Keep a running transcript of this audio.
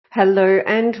Hello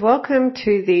and welcome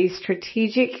to the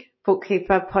Strategic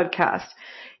Bookkeeper podcast.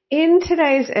 In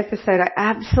today's episode, I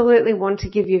absolutely want to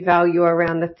give you value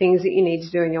around the things that you need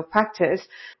to do in your practice.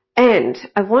 And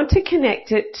I want to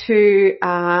connect it to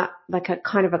like a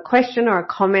kind of a question or a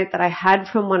comment that I had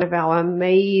from one of our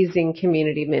amazing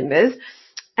community members.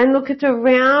 And look, it's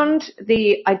around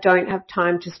the I don't have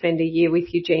time to spend a year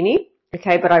with you, Jeannie.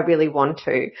 Okay, but I really want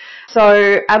to.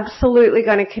 So absolutely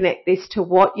going to connect this to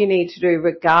what you need to do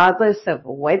regardless of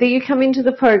whether you come into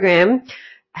the program.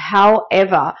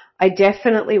 However, I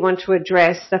definitely want to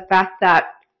address the fact that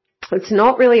it's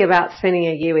not really about spending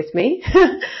a year with me.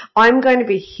 I'm going to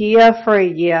be here for a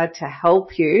year to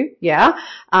help you,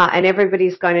 and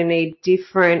everybody's going to need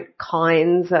different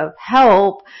kinds of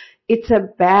help. It's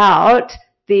about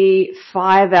the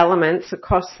 5 elements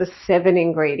across the 7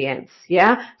 ingredients,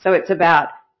 So it's about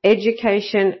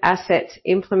education, assets,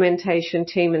 implementation,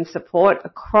 team and support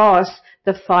across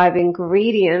the 5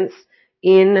 ingredients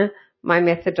in my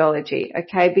methodology,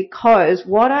 okay? Because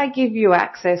what I give you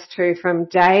access to from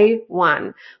day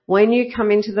one when you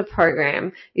come into the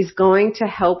program is going to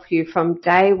help you from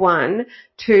day one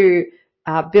to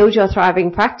build your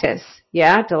thriving practice,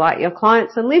 delight your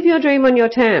clients and live your dream on your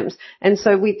terms. And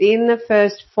so within the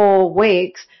first 4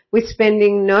 weeks, we're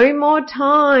spending no more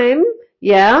time,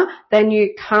 than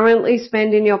you currently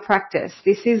spend in your practice.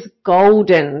 This is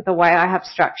golden, the way I have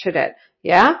structured it.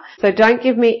 So don't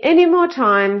give me any more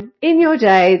time in your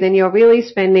day than you're really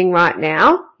spending right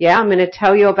now. I'm going to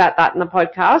tell you about that in the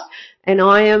podcast, and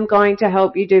I am going to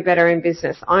help you do better in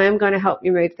business. I am going to help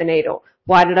you move the needle.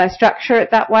 Why did I structure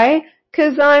it that way?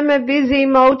 Because I'm a busy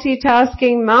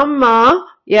multitasking mama,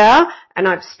 and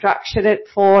I've structured it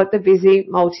for the busy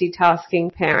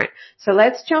multitasking parent. So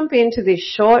let's jump into this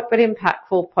short but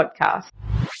impactful podcast.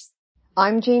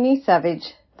 I'm Jeannie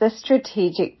Savage, the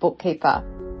Strategic Bookkeeper.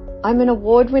 I'm an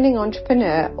award-winning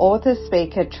entrepreneur, author,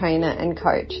 speaker, trainer and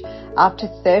coach. After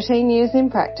 13 years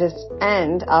in practice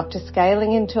and after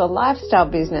scaling into a lifestyle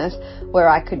business where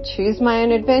I could choose my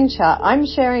own adventure, I'm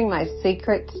sharing my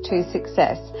secrets to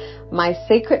success, my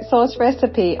secret sauce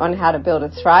recipe on how to build a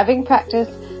thriving practice,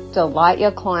 delight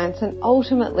your clients and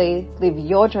ultimately live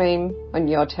your dream on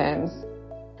your terms.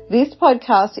 This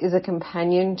podcast is a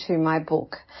companion to my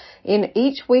book. In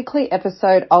each weekly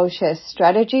episode, I'll share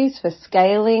strategies for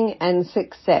scaling and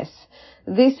success.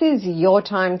 This is your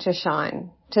time to shine,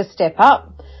 to step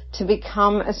up, to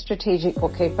become a strategic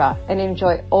bookkeeper and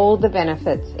enjoy all the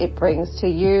benefits it brings to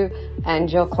you and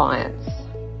your clients.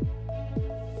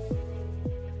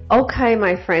 Okay,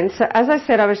 my friends. So as I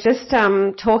said, I was just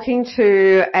talking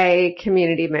to a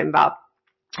community member.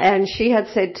 And she had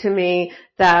said to me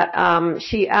that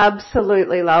she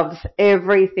absolutely loves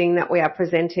everything that we are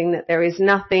presenting, that there is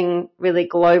nothing really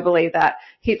globally that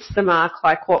hits the mark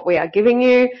like what we are giving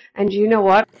you. And you know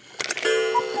what?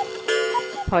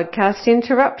 Podcast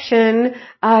interruption.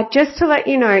 Just to let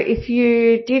you know, if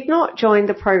you did not join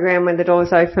the program when the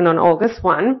doors open on August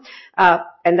 1,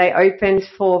 and they opened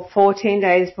for 14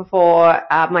 days before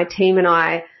my team and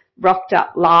I rocked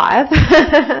up live,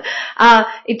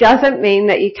 it doesn't mean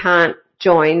that you can't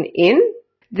join in.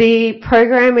 The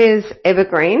program is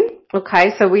evergreen.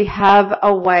 Okay, so we have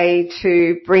a way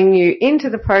to bring you into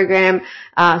the program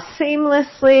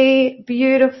seamlessly,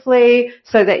 beautifully,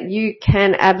 so that you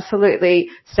can absolutely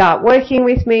start working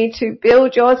with me to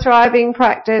build your thriving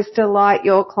practice, delight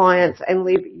your clients and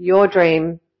live your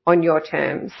dream on your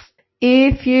terms.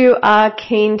 If you are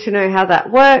keen to know how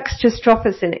that works, just drop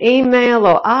us an email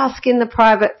or ask in the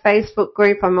private Facebook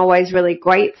group. I'm always really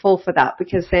grateful for that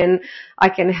because then I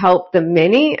can help the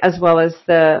many as well as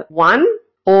the one,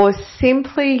 or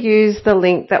simply use the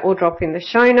link that will drop in the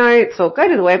show notes or go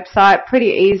to the website, pretty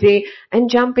easy, and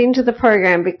jump into the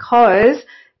program because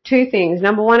 2 things.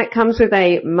 Number 1, it comes with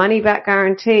a money back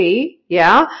guarantee,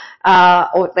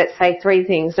 or let's say 3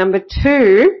 things. Number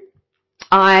 2,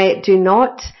 I do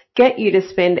not get you to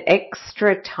spend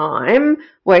extra time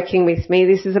working with me.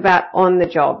 This is about on the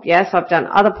job. Yes, I've done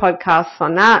other podcasts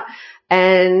on that.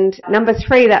 And number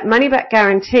 3, that money back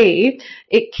guarantee,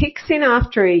 it kicks in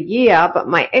after a year, but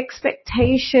my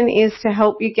expectation is to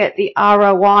help you get the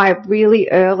ROI really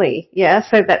early,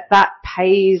 so that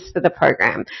pays for the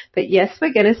program. But yes,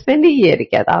 we're going to spend a year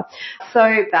together.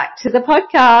 So back to the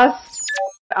podcast.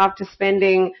 After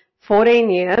spending 14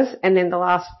 years and then the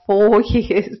last 4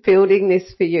 years building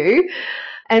this for you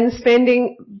and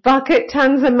spending bucket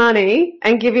tons of money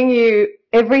and giving you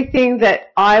everything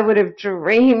that I would have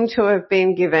dreamed to have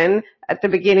been given at the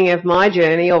beginning of my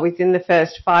journey or within the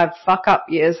first 5 fuck up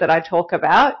years that I talk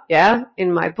about,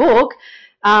 in my book,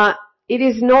 it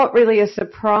is not really a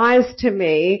surprise to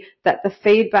me that the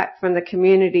feedback from the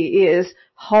community is,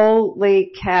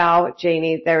 holy cow,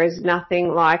 Jeannie, there is nothing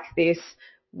like this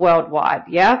worldwide.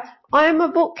 Yeah. I'm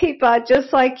a bookkeeper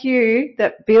just like you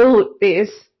that built this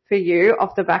for you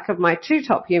off the back of my two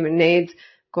top human needs,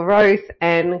 growth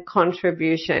and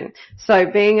contribution. So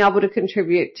being able to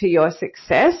contribute to your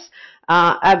success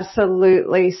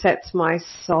absolutely sets my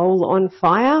soul on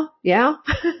fire. Yeah.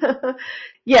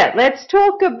 Yeah, let's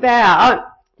talk about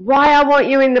why I want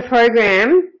you in the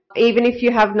program, even if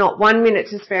you have not 1 minute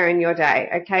to spare in your day,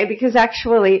 okay? Because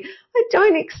actually, I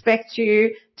don't expect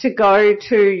you to go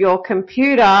to your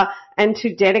computer and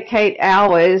to dedicate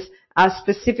hours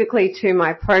specifically to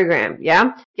my program,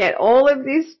 yeah? Get all of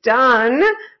this done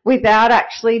without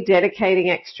actually dedicating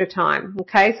extra time,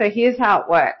 okay? So here's how it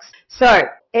works. So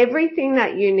everything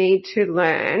that you need to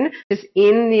learn is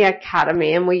in the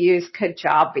academy, and we use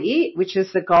Kajabi, which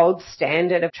is the gold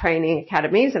standard of training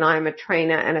academies, and I'm a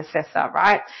trainer and assessor,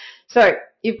 right? So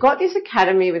you've got this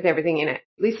academy with everything in it.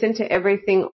 Listen to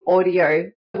everything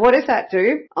audio. What does that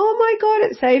do? Oh my God,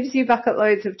 it saves you bucket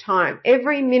loads of time.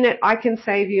 Every minute I can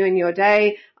save you in your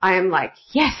day, I am like,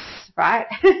 yes, right?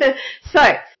 So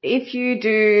if you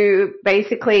do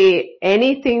basically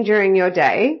anything during your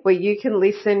day where you can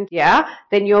listen, yeah,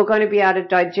 then you're going to be able to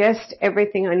digest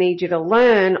everything I need you to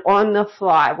learn on the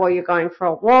fly while you're going for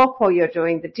a walk, while you're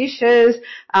doing the dishes,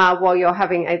 while you're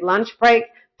having a lunch break.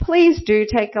 Please do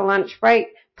take a lunch break.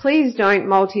 Please don't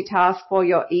multitask while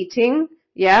you're eating,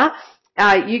 yeah?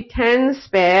 You can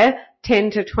spare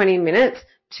 10 to 20 minutes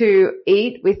to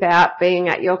eat without being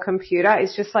at your computer.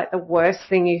 It's just like the worst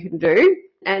thing you can do.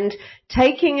 And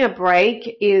taking a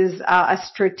break is a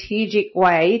strategic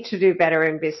way to do better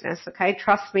in business, okay?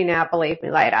 Trust me now, believe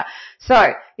me later.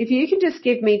 So if you can just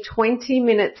give me 20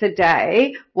 minutes a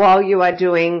day while you are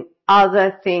doing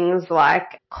other things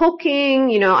like cooking,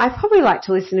 you know, I probably like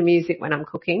to listen to music when I'm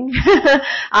cooking.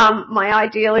 My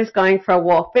ideal is going for a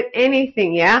walk, but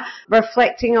anything, yeah,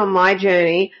 reflecting on my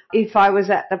journey. If I was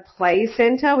at the play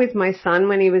center with my son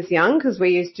when he was young, because we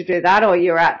used to do that, or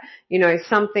you're at, you know,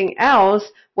 something else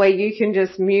where you can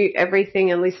just mute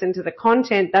everything and listen to the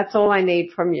content, that's all I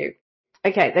need from you.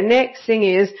 Okay, the next thing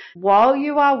is while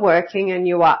you are working and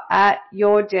you are at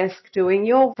your desk doing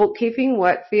your bookkeeping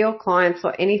work for your clients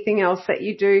or anything else that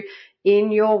you do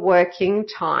in your working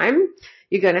time,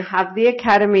 you're going to have the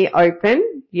academy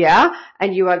open, yeah,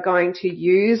 and you are going to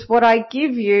use what I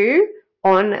give you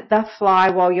on the fly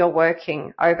while you're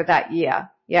working over that year.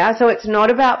 Yeah, so it's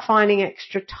not about finding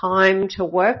extra time to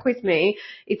work with me.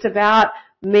 It's about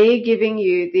me giving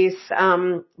you this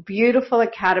beautiful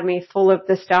academy full of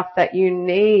the stuff that you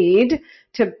need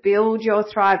to build your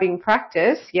thriving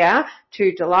practice, yeah,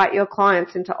 to delight your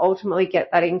clients and to ultimately get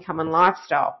that income and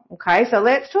lifestyle. Okay, so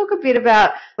let's talk a bit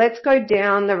about, let's go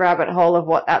down the rabbit hole of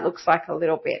what that looks like a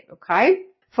little bit, okay?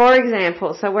 For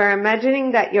example, so we're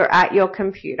imagining that you're at your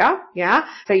computer, yeah?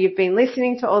 So you've been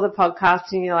listening to all the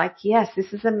podcasts and you're like, yes,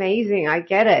 this is amazing, I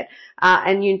get it.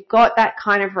 And you've got that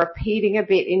kind of repeating a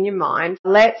bit in your mind.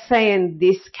 Let's say in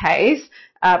this case,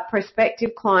 a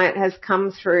prospective client has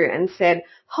come through and said,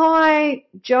 hi,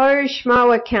 Joe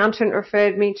Schmo accountant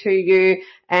referred me to you,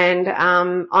 and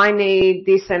I need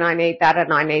this and I need that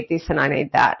and I need this and I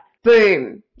need that.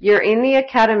 Boom, you're in the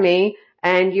academy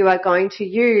and you are going to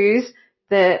use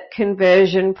the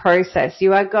conversion process.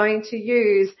 You are going to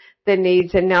use the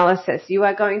needs analysis. You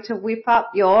are going to whip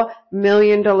up your $1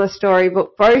 million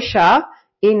storybook brochure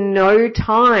in no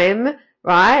time,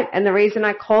 right? And the reason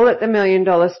I call it the $1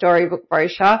 million storybook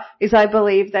brochure is I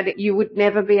believe that you would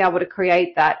never be able to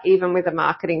create that even with a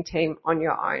marketing team on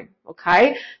your own,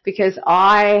 okay? Because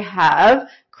I have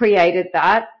created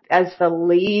that as the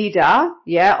leader,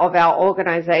 yeah, of our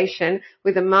organization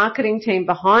with a marketing team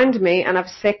behind me, and I've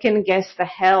second guessed the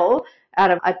hell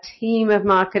out of a team of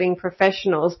marketing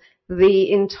professionals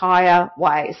the entire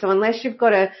way. So unless you've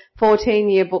got a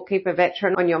 14-year bookkeeper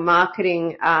veteran on your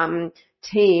marketing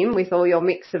team with all your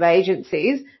mix of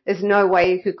agencies, there's no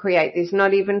way you could create this,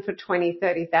 not even for $20,000,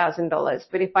 $30,000.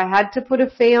 But if I had to put a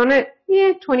fee on it,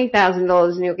 yeah,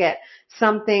 $20,000, and you'll get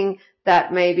something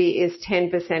that maybe is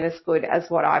 10% as good as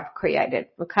what I've created,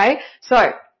 okay?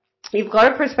 So you've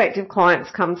got a prospective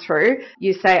clients come through.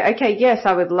 You say, okay, yes,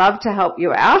 I would love to help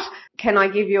you out. Can I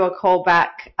give you a call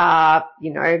back,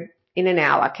 in an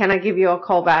hour? Can I give you a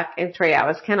call back in 3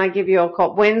 hours? Can I give you a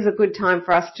call? When's a good time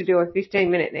for us to do a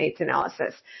 15-minute needs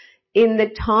analysis? In the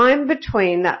time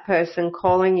between that person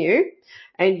calling you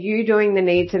and you doing the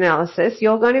needs analysis,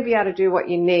 you're going to be able to do what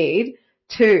you need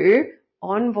to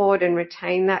onboard and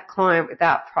retain that client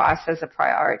without price as a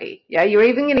priority. Yeah, you're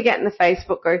even going to get in the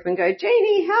Facebook group and go,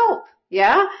 Jeannie, help.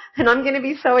 Yeah. And I'm going to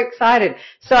be so excited.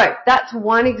 So that's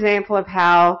one example of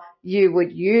how you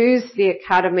would use the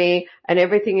academy and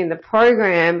everything in the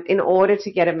program in order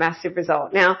to get a massive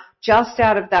result. Now, just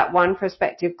out of that one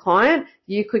prospective client,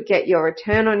 you could get your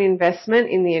return on investment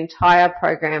in the entire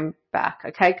program back,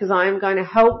 okay? Because I am going to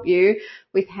help you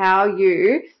with how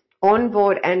you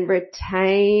onboard and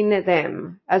retain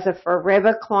them as a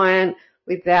forever client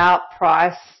without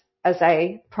price as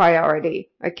a priority,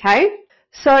 okay?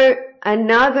 So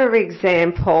another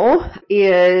example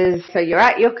is, so you're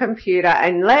at your computer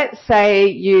and let's say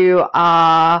you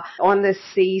are on the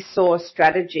seesaw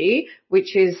strategy,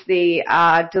 which is the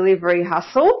delivery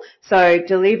hustle. So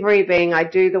delivery being I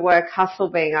do the work, hustle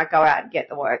being I go out and get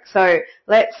the work. So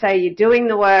let's say you're doing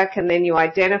the work and then you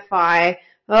identify,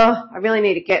 oh, I really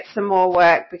need to get some more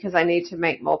work because I need to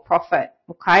make more profit.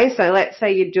 Okay, so let's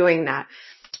say you're doing that.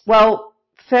 Well,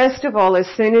 first of all, as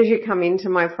soon as you come into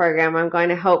my program, I'm going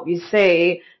to help you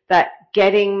see that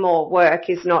getting more work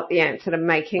is not the answer to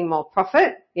making more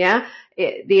profit. Yeah,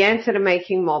 the answer to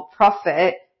making more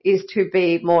profit is to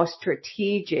be more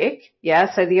strategic.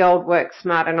 Yeah, so the old work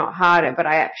smarter, not harder, but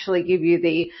I actually give you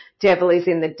the devil is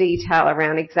in the detail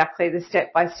around exactly the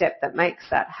step-by-step that makes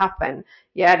that happen.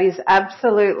 Yeah, it is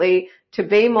absolutely to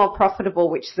be more profitable,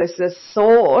 which is the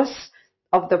source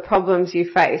of the problems you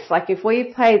face. Like if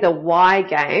we play the why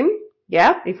game,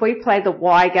 yeah, if we play the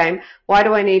why game, why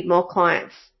do I need more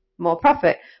clients? More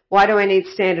profit. Why do I need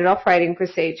standard operating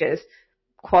procedures?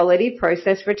 Quality,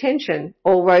 process, retention.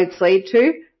 All roads lead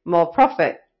to more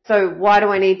profit. So why do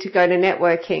I need to go to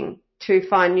networking? To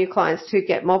find new clients to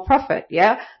get more profit,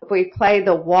 yeah? If we play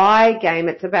the why game,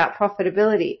 it's about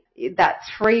profitability. That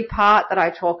 3-part that I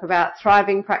talk about,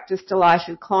 thriving, practice,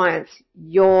 delighted clients,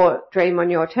 your dream on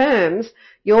your terms.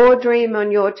 Your dream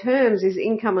on your terms is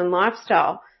income and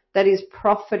lifestyle. That is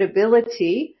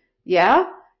profitability, yeah,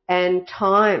 and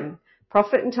time.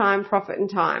 Profit and time, profit and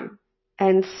time.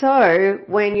 And so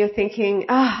when you're thinking,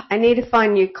 I need to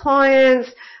find new clients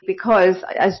because,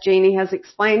 as Jeannie has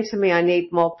explained to me, I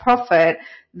need more profit,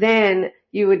 then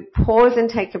you would pause and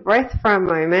take a breath for a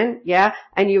moment, yeah,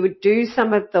 and you would do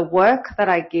some of the work that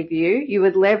I give you. You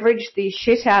would leverage the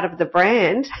shit out of the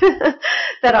brand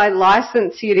that I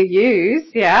license you to use,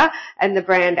 yeah, and the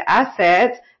brand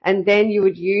assets, and then you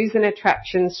would use an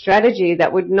attraction strategy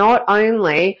that would not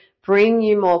only bring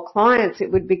you more clients,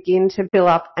 it would begin to build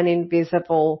up an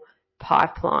invisible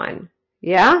pipeline.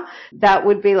 Yeah, that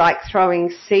would be like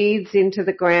throwing seeds into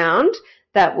the ground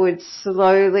that would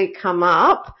slowly come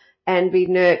up and be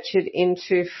nurtured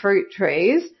into fruit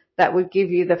trees that would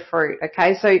give you the fruit.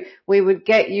 Okay, so we would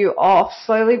get you off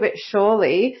slowly but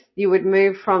surely. You would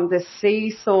move from the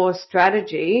seesaw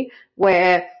strategy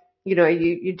where, you know,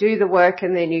 you do the work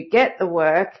and then you get the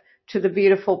work to the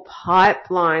beautiful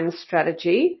pipeline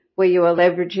strategy where you are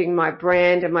leveraging my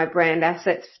brand and my brand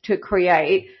assets to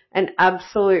create an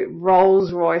absolute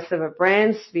Rolls Royce of a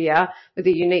brand sphere with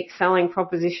a unique selling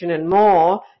proposition and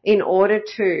more in order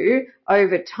to,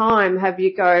 over time, have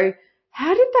you go,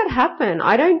 how did that happen?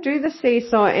 I don't do the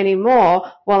seesaw anymore.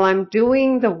 While I'm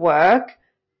doing the work,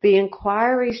 the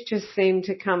inquiries just seem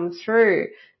to come through.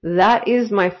 That is,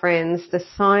 my friends, the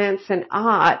science and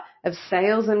art of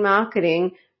sales and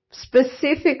marketing.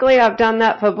 Specifically, I've done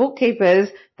that for bookkeepers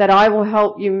that I will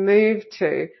help you move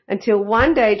to until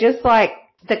one day, just like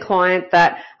the client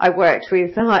that I worked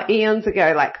with eons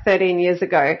ago, like 13 years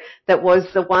ago, that was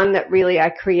the one that really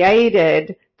I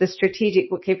created the strategic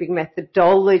bookkeeping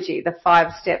methodology, the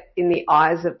 5-step in the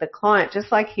eyes of the client.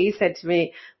 Just like he said to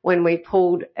me when we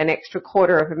pulled an extra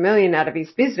 $250,000 out of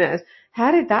his business,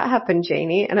 how did that happen,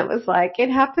 Jeannie? And it was like, it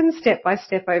happened step by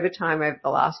step over time over the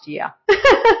last year.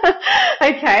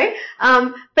 Okay.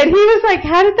 But he was like,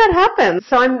 how did that happen?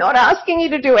 So I'm not asking you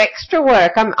to do extra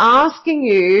work. I'm asking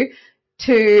you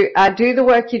to do the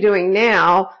work you're doing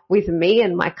now with me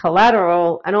and my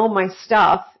collateral and all my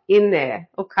stuff in there.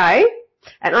 Okay.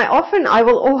 And I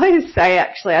will always say,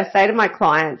 actually, I say to my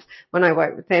clients when I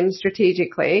work with them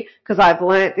strategically, because I've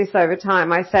learnt this over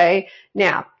time, I say,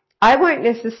 now, I won't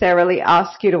necessarily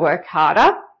ask you to work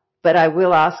harder, but I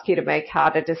will ask you to make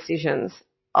harder decisions.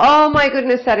 Oh my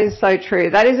goodness, that is so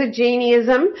true. That is a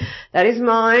Jeannieism. That is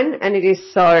mine, and it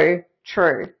is so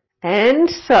true. And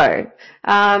so,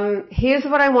 here's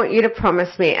what I want you to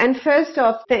promise me. And first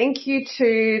off, thank you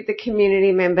to the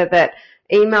community member that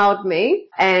emailed me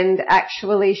and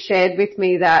actually shared with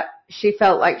me that she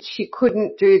felt like she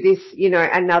couldn't do this,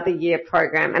 another year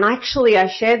program. And actually I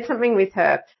shared something with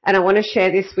her, and I want to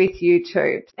share this with you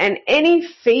too. And any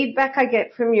feedback I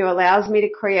get from you allows me to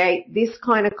create this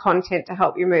kind of content to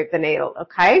help you move the needle,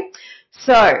 okay?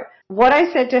 So what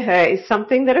I said to her is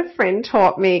something that a friend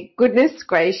taught me. Goodness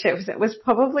gracious, it was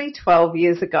probably 12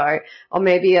 years ago, or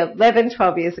maybe 11,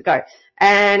 12 years ago.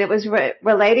 And it was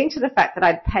relating to the fact that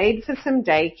I'd paid for some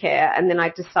daycare, and then I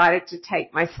decided to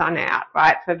take my son out,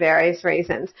 right, for various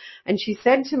reasons. And she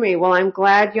said to me, well, I'm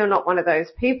glad you're not one of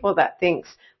those people that thinks,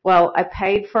 well, I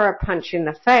paid for a punch in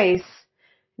the face,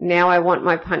 now I want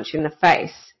my punch in the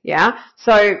face, yeah?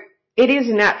 So it is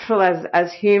natural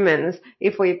as humans,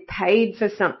 if we've paid for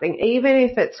something, even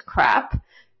if it's crap,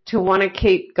 to want to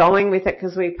keep going with it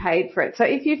because we paid for it. So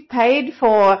if you've paid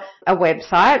for a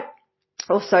website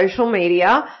or social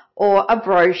media or a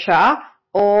brochure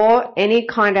or any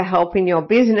kind of help in your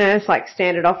business, like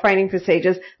standard operating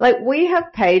procedures, like we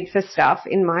have paid for stuff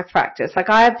in my practice. Like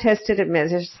I have tested and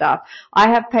measured stuff. I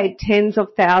have paid tens of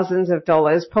thousands of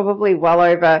dollars, probably well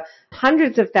over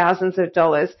hundreds of thousands of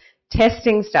dollars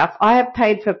testing stuff. I have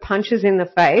paid for punches in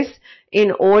the face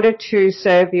in order to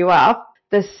serve you up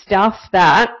the stuff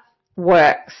that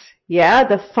works. Yeah,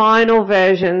 the final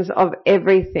versions of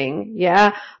everything,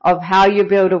 yeah, of how you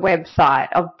build a website,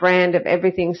 of brand, of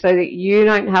everything, so that you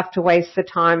don't have to waste the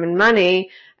time and money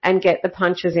and get the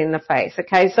punches in the face,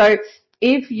 okay? So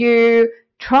if you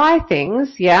try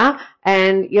things, yeah,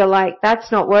 and you're like,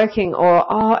 that's not working, or,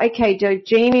 oh, okay,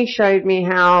 Jeannie showed me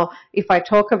how if I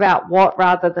talk about what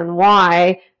rather than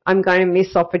why, I'm going to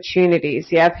miss opportunities.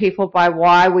 Yeah, people buy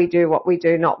why we do what we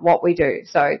do, not what we do.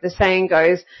 So the saying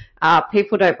goes,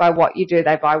 people don't buy what you do,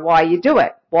 they buy why you do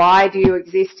it. Why do you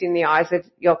exist in the eyes of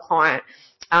your client?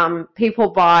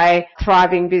 People buy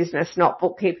thriving business, not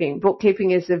bookkeeping. Bookkeeping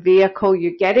is the vehicle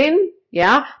you get in,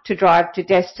 yeah, to drive to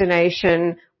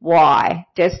destination why,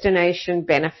 destination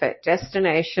benefit,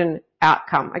 destination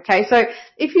outcome. Okay, so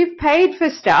if you've paid for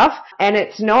stuff and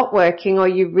it's not working, or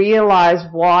you realize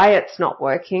why it's not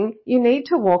working, you need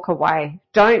to walk away.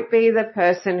 Don't be the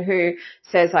person who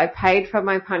says, I paid for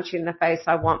my punch in the face,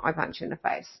 I want my punch in the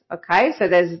face. Okay, so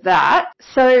there's that.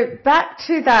 So back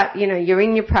to that, you're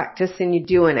in your practice and you're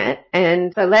doing it.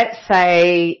 And so let's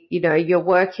say, you're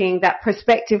working, that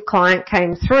prospective client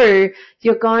came through,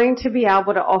 you're going to be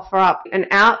able to offer up an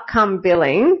outcome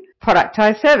billing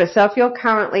productized service. So if you're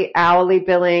currently hourly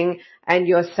billing and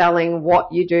you're selling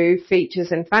what you do,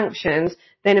 features and functions,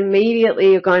 then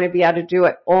immediately you're going to be able to do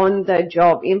it on the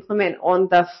job, implement on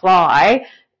the fly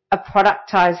a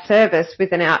productized service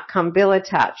with an outcome bill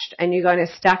attached, and you're going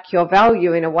to stack your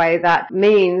value in a way that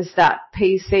means that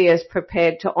PC is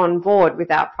prepared to onboard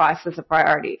without price as a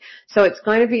priority. So it's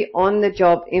going to be on the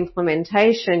job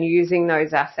implementation using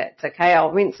those assets. Okay,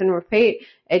 I'll rinse and repeat.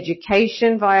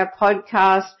 Education via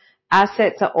podcast.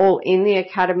 Assets are all in the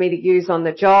academy to use on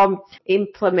the job.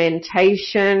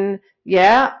 Implementation,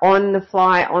 yeah, on the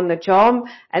fly, on the job.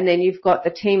 And then you've got the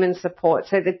team and support.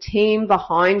 So the team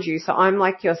behind you. So I'm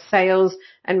like your sales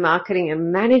and marketing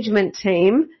and management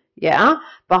team, yeah,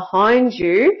 behind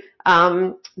you,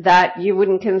 that you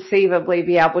wouldn't conceivably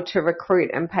be able to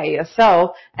recruit and pay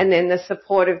yourself. And then the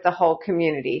support of the whole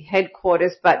community,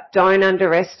 headquarters, but don't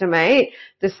underestimate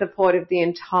the support of the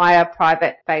entire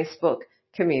private Facebook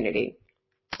community.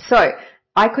 So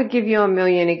I could give you a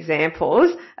million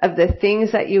examples of the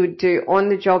things that you would do on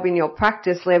the job in your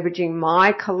practice, leveraging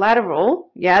my collateral,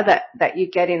 yeah, that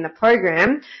you get in the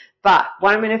program. But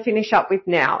what I'm going to finish up with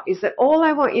now is that all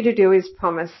I want you to do is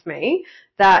promise me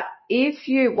that if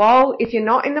you're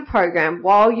not in the program,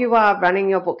 while you are running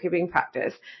your bookkeeping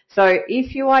practice, so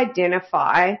if you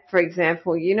identify, for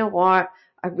example, you know what,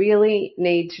 I really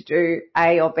need to do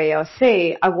A or B or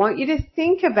C, I want you to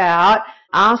think about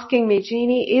asking me,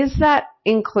 Jeannie, is that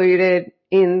included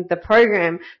in the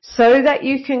program, so that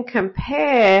you can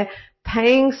compare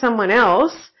paying someone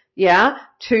else, yeah,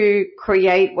 to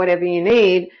create whatever you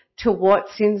need to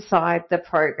what's inside the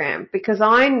program. Because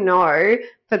I know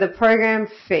for the program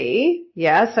fee,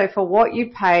 yeah, so for what you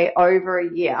pay over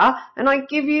a year, and I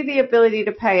give you the ability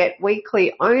to pay it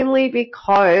weekly only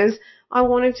because I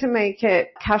wanted to make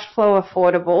it cash flow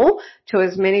affordable to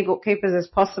as many bookkeepers as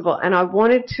possible. And I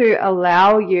wanted to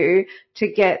allow you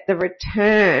to get the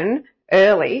return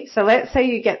early. So let's say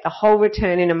you get the whole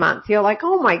return in a month. You're like,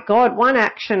 oh my God, one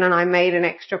action and I made an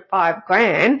extra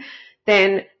 $5,000.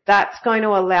 Then that's going to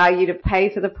allow you to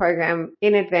pay for the program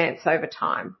in advance over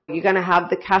time. You're going to have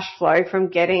the cash flow from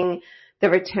getting the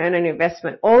return on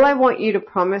investment. All I want you to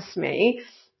promise me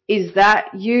is that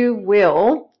you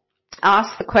will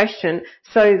ask the question,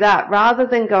 so that rather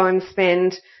than go and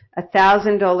spend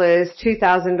 $1,000,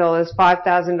 $2,000,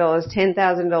 $5,000,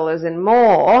 $10,000 and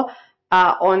more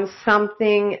on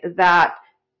something that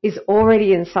is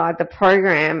already inside the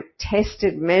program,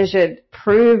 tested, measured,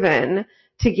 proven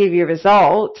to give you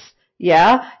results,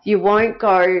 you won't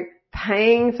go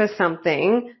paying for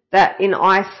something that in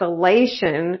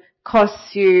isolation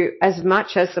costs you as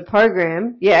much as the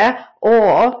program,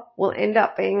 or will end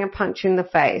up being a punch in the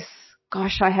face.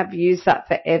 Gosh, I have used that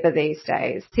forever these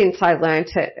days since I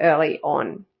learned it early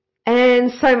on.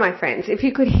 And so, my friends, if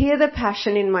you could hear the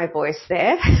passion in my voice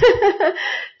there,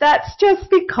 that's just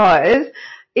because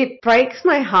it breaks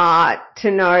my heart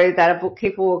to know that a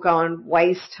bookkeeper will go and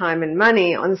waste time and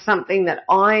money on something that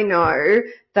I know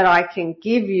that I can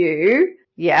give you,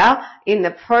 in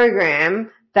the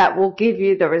program that will give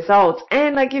you the results.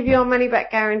 And I give you a money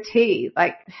back guarantee.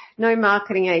 Like, no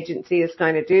marketing agency is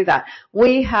going to do that.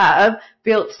 We have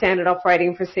built standard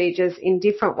operating procedures in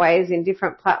different ways, in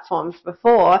different platforms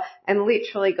before, and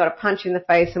literally got a punch in the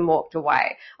face and walked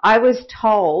away. I was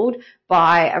told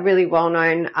by a really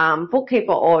well-known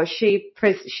bookkeeper, or she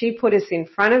put us in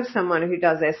front of someone who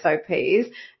does SOPs,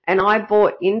 and I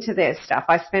bought into their stuff.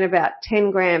 I spent about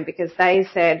 10 grand because they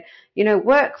said,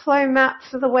 workflow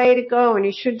maps are the way to go and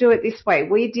you should do it this way.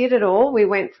 We did it all. We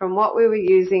went from what we were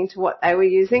using to what they were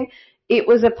using. It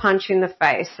was a punch in the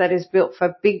face that is built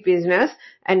for big business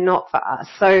and not for us.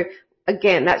 So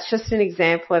again, that's just an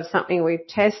example of something we've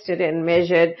tested and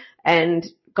measured and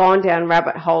gone down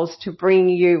rabbit holes to bring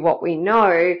you what we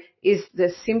know is the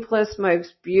simplest,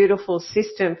 most beautiful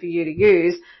system for you to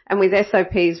use. And with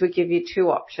SOPs, we give you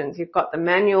two options. You've got the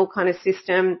manual kind of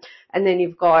system, and then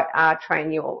you've got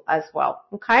Trainual as well.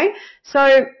 Okay,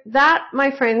 so that, my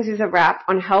friends, is a wrap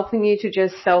on helping you to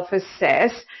just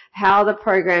self-assess how the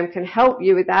program can help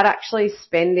you without actually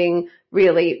spending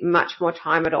really much more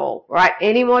time at all, right?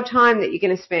 Any more time that you're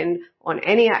going to spend on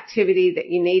any activity that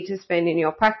you need to spend in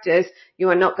your practice, you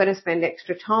are not going to spend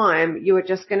extra time. You are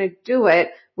just going to do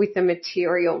it with the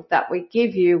material that we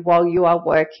give you while you are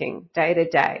working day to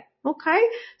day. Okay,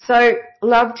 so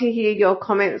love to hear your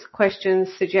comments, questions,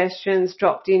 suggestions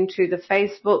dropped into the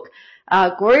Facebook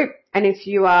group. And if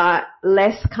you are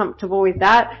less comfortable with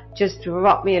that, just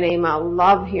drop me an email.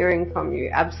 Love hearing from you.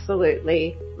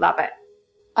 Absolutely love it.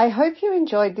 I hope you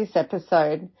enjoyed this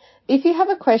episode. If you have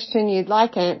a question you'd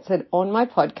like answered on my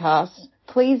podcast,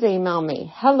 please email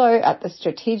me,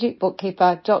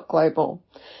 hello@thestrategicbookkeeper.global.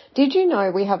 Did you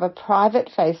know we have a private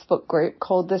Facebook group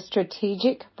called the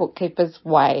Strategic Bookkeeper's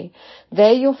Way?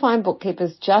 There you'll find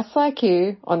bookkeepers just like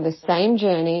you on the same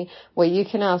journey where you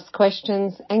can ask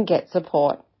questions and get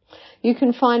support. You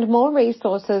can find more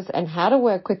resources and how to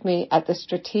work with me at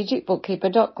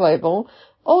thestrategicbookkeeper.global.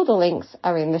 All the links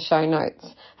are in the show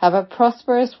notes. Have a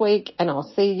prosperous week and I'll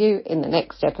see you in the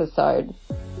next episode.